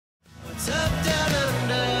Top down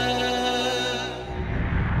under.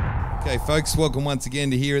 Okay, folks, welcome once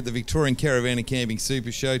again to here at the Victorian Caravan and Camping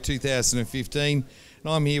Super Show 2015. And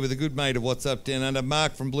I'm here with a good mate of What's Up Down Under,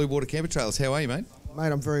 Mark from Blue Water Camper Trailers. How are you, mate?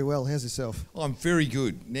 Mate, I'm very well. How's yourself? I'm very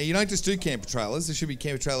good. Now, you don't just do camper trailers. There should be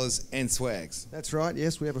camper trailers and swags. That's right,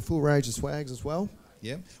 yes. We have a full range of swags as well.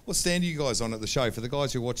 Yeah. What stand are you guys on at the show? For the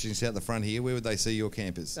guys who are watching us out the front here, where would they see your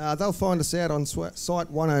campers? They'll find us out on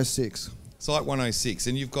site 106. Site 106.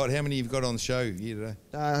 And you've got, how many you've got on show here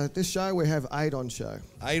today? This show, we have 8 on show.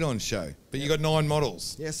 8 on show. But you've got 9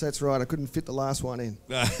 models. Yes, that's right. I couldn't fit the last one in.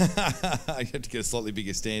 You have to get a slightly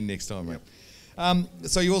bigger stand next time, mate.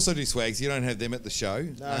 So you also do swags. You don't have them at the show.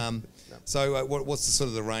 No. So what's the sort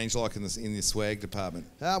of the range like in the swag department?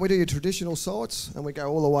 We do your traditional sites, and we go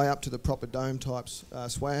all the way up to the proper dome types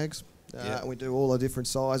swags. And we do all the different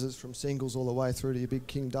sizes, from singles all the way through to your big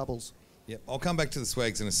king doubles. Yep. I'll come back to the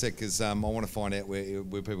swags in a sec because I want to find out where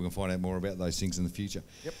people can find out more about those things in the future.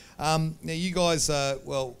 Yep. Now you guys,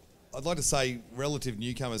 well, I'd like to say relative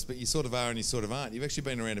newcomers, but you sort of are and you sort of aren't. You've actually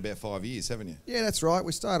been around about 5 years, haven't you? Yeah, that's right.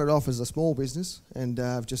 We started off as a small business and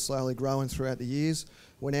have just slowly grown throughout the years.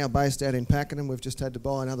 We're now based out in Pakenham. We've just had to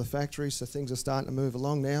buy another factory, so things are starting to move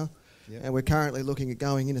along now. Yep. And we're currently looking at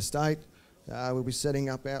going interstate. We'll be setting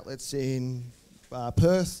up outlets in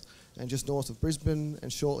Perth and just north of Brisbane,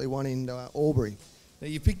 and shortly one in Albury. Now,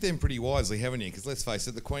 you picked them pretty wisely, haven't you? Because let's face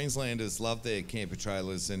it, the Queenslanders love their camper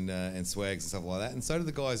trailers and swags and stuff like that, and so do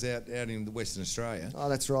the guys out in Western Australia. Oh,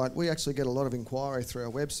 that's right. We actually get a lot of inquiry through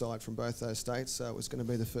our website from both those states, so it was going to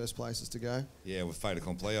be the first places to go. Yeah, with fait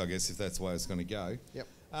accompli, I guess, if that's the way it's going to go. Yep.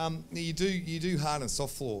 Now you do hard and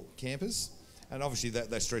soft floor campers, and obviously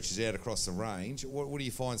that stretches out across the range. What do you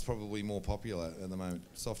find is probably more popular at the moment,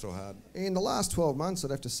 soft or hard? In the last 12 months,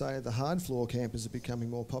 I'd have to say the hard floor campers are becoming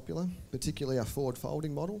more popular, particularly our forward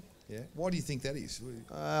folding model. Yeah. Why do you think that is?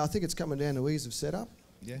 I think it's coming down to ease of setup.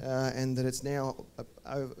 Yeah. And that it's now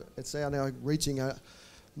reaching a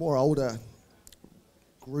more older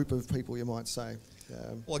group of people, you might say.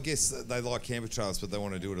 Well, I guess they like camper trailers, but they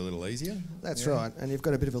want to do it a little easier. That's right. And you've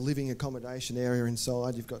got a bit of a living accommodation area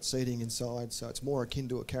inside. You've got seating inside, so it's more akin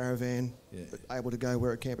to a caravan, but able to go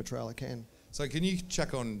where a camper trailer can. So can you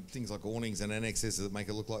chuck on things like awnings and annexes that make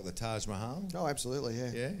it look like the Taj Mahal? Oh, absolutely,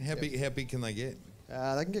 yeah. Yeah? How big can they get?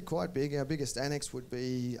 They can get quite big. Our biggest annex would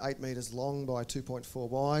be 8 metres long by 2.4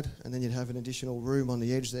 wide, and then you'd have an additional room on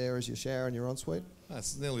the edge there as your shower and your ensuite.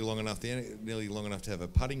 That's nearly long enough to have a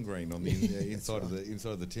putting green on the inside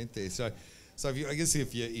of the tent there. So I guess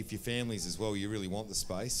if your families as well, you really want the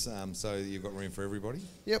space, so you've got room for everybody.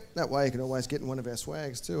 Yep, that way you can always get in one of our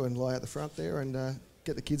swags too and lie out the front there and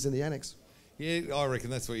get the kids in the annex. Yeah, I reckon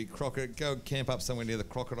that's where you go camp up somewhere near the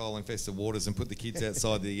crocodile-infested waters and put the kids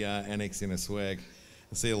outside the annex in a swag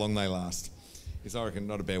and see how long they last. It's, I reckon,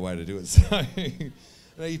 not a bad way to do it. So,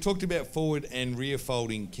 now you talked about forward and rear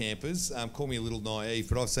folding campers. Call me a little naive,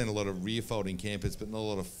 but I've seen a lot of rear folding campers, but not a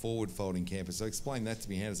lot of forward folding campers. So explain that to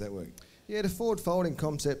me. How does that work? Yeah, the forward folding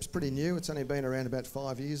concept's pretty new. It's only been around about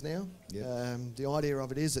 5 years now. Yep. The idea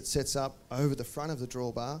of it is it sets up over the front of the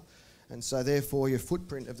drawbar, and so therefore your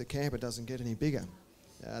footprint of the camper doesn't get any bigger.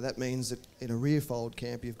 That means that in a rear fold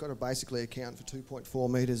camper, you've got to basically account for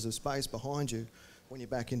 2.4 metres of space behind you when you're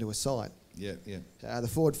back into a site. Yeah, yeah. The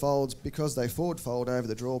forward folds, because they forward fold over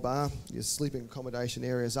the drawbar, your sleeping accommodation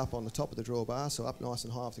area is up on the top of the drawbar, so up nice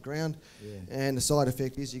and high off the ground. Yeah. And the side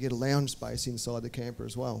effect is you get a lounge space inside the camper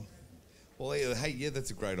as well. Well, hey, yeah,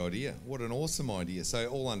 that's a great idea. What an awesome idea. So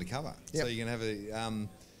all undercover. Yep. So you can have a...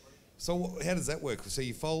 so how does that work? So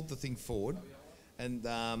you fold the thing forward, and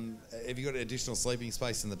have you got additional sleeping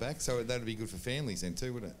space in the back? So that would be good for families then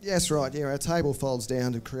too, wouldn't it? Yes, right. Yeah, our table folds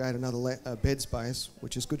down to create another bed space,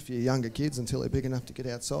 which is good for your younger kids until they're big enough to get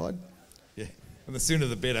outside. Yeah, and the sooner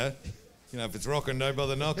the better. You know, if it's rocking, no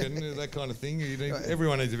bother knocking, that kind of thing.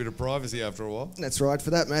 Everyone needs a bit of privacy after a while. That's right.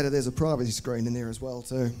 For that matter, there's a privacy screen in there as well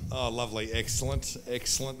too. Oh, lovely. Excellent.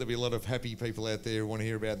 Excellent. There'll be a lot of happy people out there who want to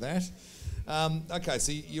hear about that. Okay,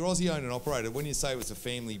 so you're Aussie owned and operated. When you say it was a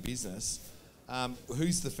family business,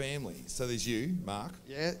 who's the family? So there's you, Mark.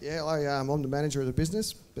 Yeah. I'm the manager of the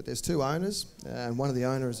business, but there's 2 owners, and one of the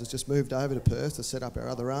owners has just moved over to Perth to set up our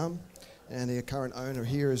other arm, and the current owner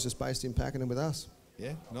here is just based in Pakenham with us.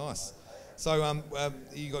 Yeah, nice. So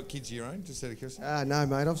you got kids of your own, just out of curiosity? No,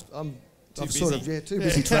 mate. I'm too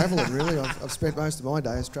busy travelling, really. I've spent most of my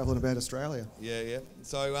days travelling about Australia. Yeah.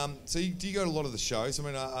 So do you go to a lot of the shows? I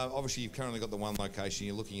mean, obviously you've currently got the one location,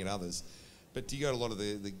 you're looking at others. But do you go to a lot of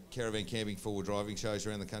the caravan camping four-wheel driving shows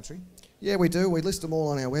around the country? Yeah, we do. We list them all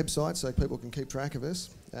on our website so people can keep track of us.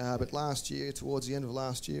 But last year, towards the end of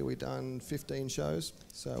last year, we done 15 shows.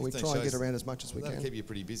 So we 15 try and shows. get around as much as we That'd can. keep you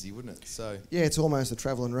pretty busy, wouldn't it? So Yeah, it's almost a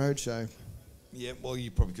travel and road show. yeah, well,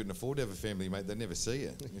 you probably couldn't afford to have a family, mate. They'd never see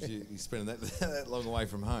you if you're spending that long away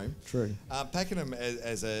from home. True. Pakenham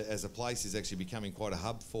as a place is actually becoming quite a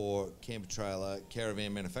hub for camper trailer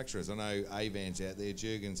caravan manufacturers. I know Avon's out there,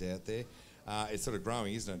 Jurgen's out there. It's sort of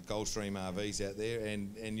growing, isn't it? Gulfstream RV's out there,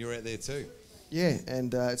 and you're out there too. Yeah,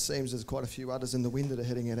 and it seems there's quite a few others in the wind that are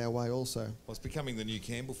heading out our way also. Well, it's becoming the new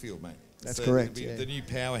Campbellfield, mate. That's So correct, it'll be yeah. the new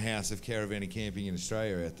powerhouse of caravan and camping in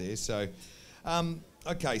Australia out there. So,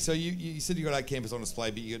 okay, so you said you got 8 campers on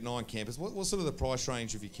display, but you got 9 campers. What's sort of the price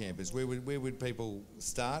range of your campers? Where would people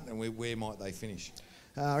start, and where might they finish?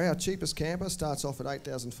 Our cheapest camper starts off at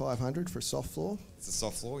 $8,500 for a soft floor. It's a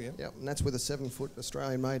soft floor, yeah. Yep, and that's with a 7-foot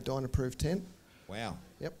Australian-made Dyna-proof tent. Wow.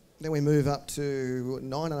 Yep. Then we move up to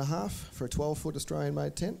 9.5 for a 12-foot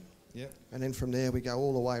Australian-made tent. Yep. And then from there we go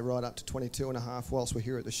all the way right up to 22.5 whilst we're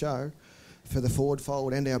here at the show for the forward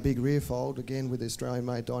fold and our big rear fold, again with the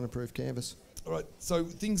Australian-made Dyna-proof canvas. All right, so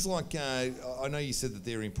things like, I know you said that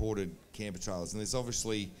they're imported camper trailers, and there's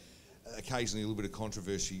obviously occasionally a little bit of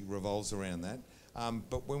controversy revolves around that.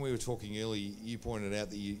 But when we were talking earlier, you pointed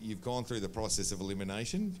out that you've gone through the process of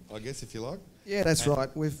elimination, I guess, if you like. Yeah, that's right.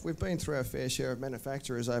 We've been through our fair share of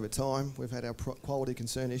manufacturers over time. We've had our quality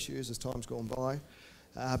concern issues as time's gone by.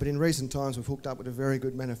 But in recent times, we've hooked up with a very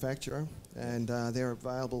good manufacturer, and they're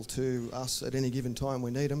available to us at any given time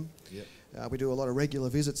we need them. Yep. We do a lot of regular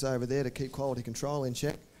visits over there to keep quality control in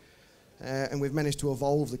check. And we've managed to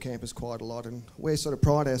evolve the campers quite a lot, and we sort of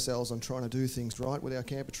pride ourselves on trying to do things right with our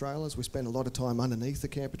camper trailers. We spend a lot of time underneath the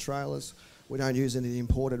camper trailers. We don't use any of the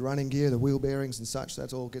imported running gear, the wheel bearings and such.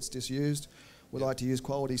 That all gets disused. We like to use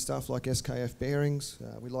quality stuff like SKF bearings.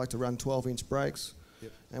 We like to run 12-inch brakes.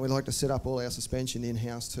 Yep. And we like to set up all our suspension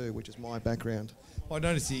in-house too, which is my background. I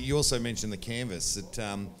noticed you also mentioned the canvas,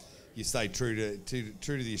 that you stayed true to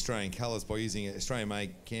the Australian colours by using an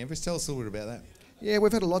Australian-made canvas. Tell us a little bit about that. Yeah,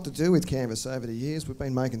 we've had a lot to do with canvas over the years. We've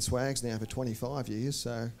been making swags now for 25 years,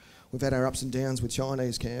 so we've had our ups and downs with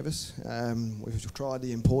Chinese canvas. We've tried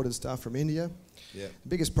the imported stuff from India. Yeah. The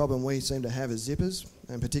biggest problem we seem to have is zippers,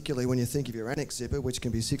 and particularly when you think of your annex zipper, which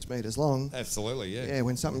can be 6 metres long. Absolutely, yeah. Yeah,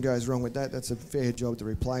 when something goes wrong with that, that's a fair job to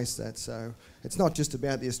replace that. So it's not just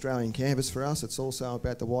about the Australian canvas for us, it's also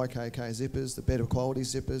about the YKK zippers, the better quality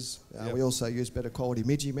zippers. Yep. We also use better quality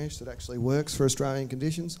midgie mesh that actually works for Australian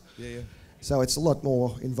conditions. Yeah, yeah. So it's a lot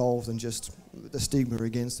more involved than just the stigma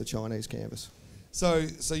against the Chinese canvas. So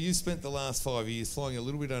you spent the last 5 years flying a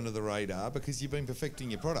little bit under the radar because you've been perfecting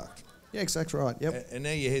your product. Yeah, exactly right, yep. And now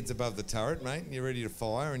your head's above the turret, mate, and you're ready to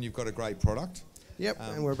fire, and you've got a great product. Yep,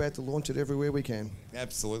 and we're about to launch it everywhere we can.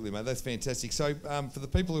 Absolutely, mate. That's fantastic. So for the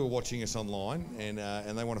people who are watching us online and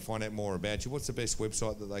they want to find out more about you, what's the best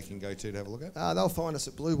website that they can go to have a look at? They'll find us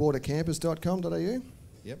at bluewatercampers.com.au.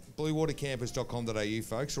 Yep, bluewatercampers.com.au,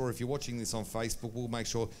 folks. Or if you're watching this on Facebook, we'll make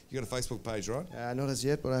sure you got a Facebook page, right? Not as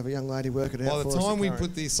yet, but I have a young lady working it out By for the us. time we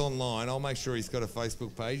put this online, I'll make sure he's got a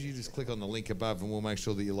Facebook page. You just click on the link above, and we'll make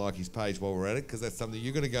sure that you like his page while we're at it, because that's something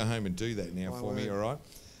you've got to go home and do that now for me. All right.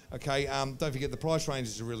 Okay. Don't forget the price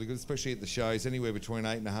ranges are really good, especially at the shows, anywhere between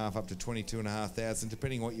 8,500 up to 22,500,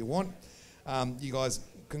 depending what you want. You guys,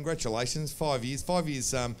 congratulations! 5 years. 5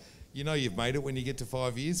 years. You know you've made it when you get to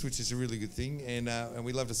 5 years, which is a really good thing, and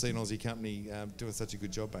we love to see an Aussie company doing such a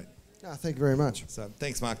good job, mate. Thank you very much. So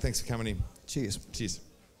thanks, Mark. Thanks for coming in. Cheers. Cheers.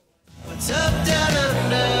 What's up down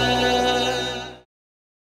under?